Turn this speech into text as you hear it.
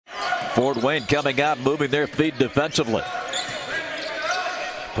Fort Wayne coming out, moving their feet defensively.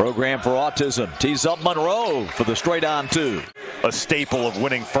 Program for autism tees up Monroe for the straight on two. A staple of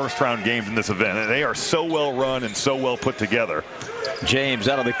winning first-round games in this event. And they are so well run and so well put together. James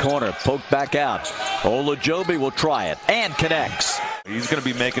out of the corner, poked back out. Olujobi will try it and connects. He's going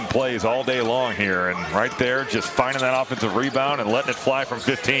to be making plays all day long here, and right there just finding that offensive rebound and letting it fly from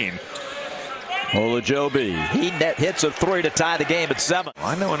 15. Olujobi, he net hits a three to tie the game at 7.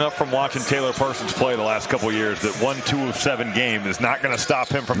 I know enough from watching Taylor Parsons play the last couple of years that 1-2 of 7 game is not going to stop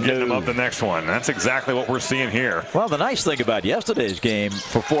him from getting him up the next one. That's exactly what we're seeing here. Well, the nice thing about yesterday's game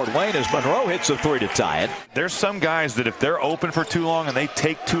for Fort Wayne is Monroe hits a three to tie it. There's some guys that if they're open for too long and they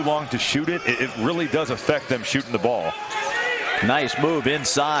take too long to shoot it, it really does affect them shooting the ball. Nice move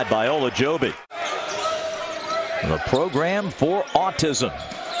inside by Olujobi. The program for autism,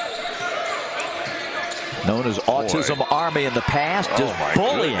 known as Autism Army in the past, just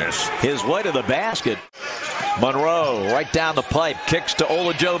bullying his way to the basket. Monroe right down the pipe, kicks to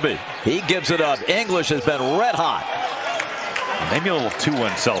Olujobi. He gives it up. English has been red hot. Maybe a little too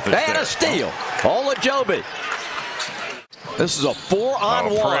unselfish. And a steal. Olujobi. This is a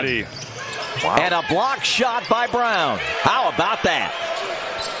 4-on-1. Pretty. Wow. And a block shot by Brown. How about that?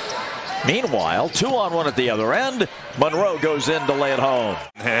 Meanwhile, 2-on-1 at the other end. Monroe goes in to lay it home.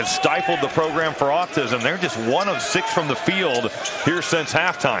 Has stifled the program for autism. They're just 1 of 6 from the field here since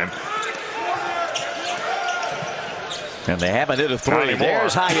halftime. And they haven't hit a three.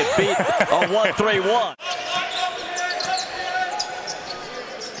 There's how you beat a 1-3-1.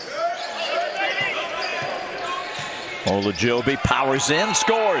 Olujobi powers in,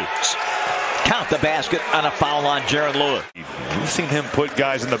 scores. Count the basket on a foul on Jaron Lewis. We've seen him put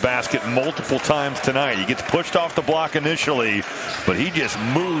guys in the basket multiple times tonight. He gets pushed off the block initially, but he just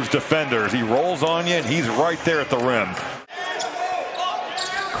moves defenders. He rolls on you, and he's right there at the rim.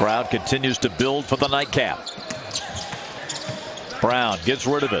 Crowd continues to build for the nightcap. Brown gets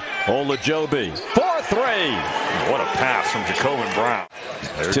rid of it. Olujobi for 3. What a pass from Jacobin Brown.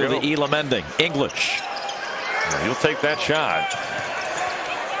 To the Elam ending. English. He'll take that shot.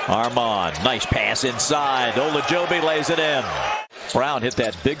 Armand, nice pass inside. Olujobi lays it in. Brown hit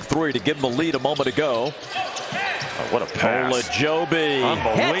that big 3 to give him the lead a moment ago. Oh, what a pass. Olujobi.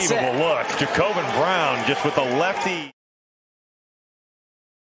 Unbelievable look. Jacobin Brown just with a lefty.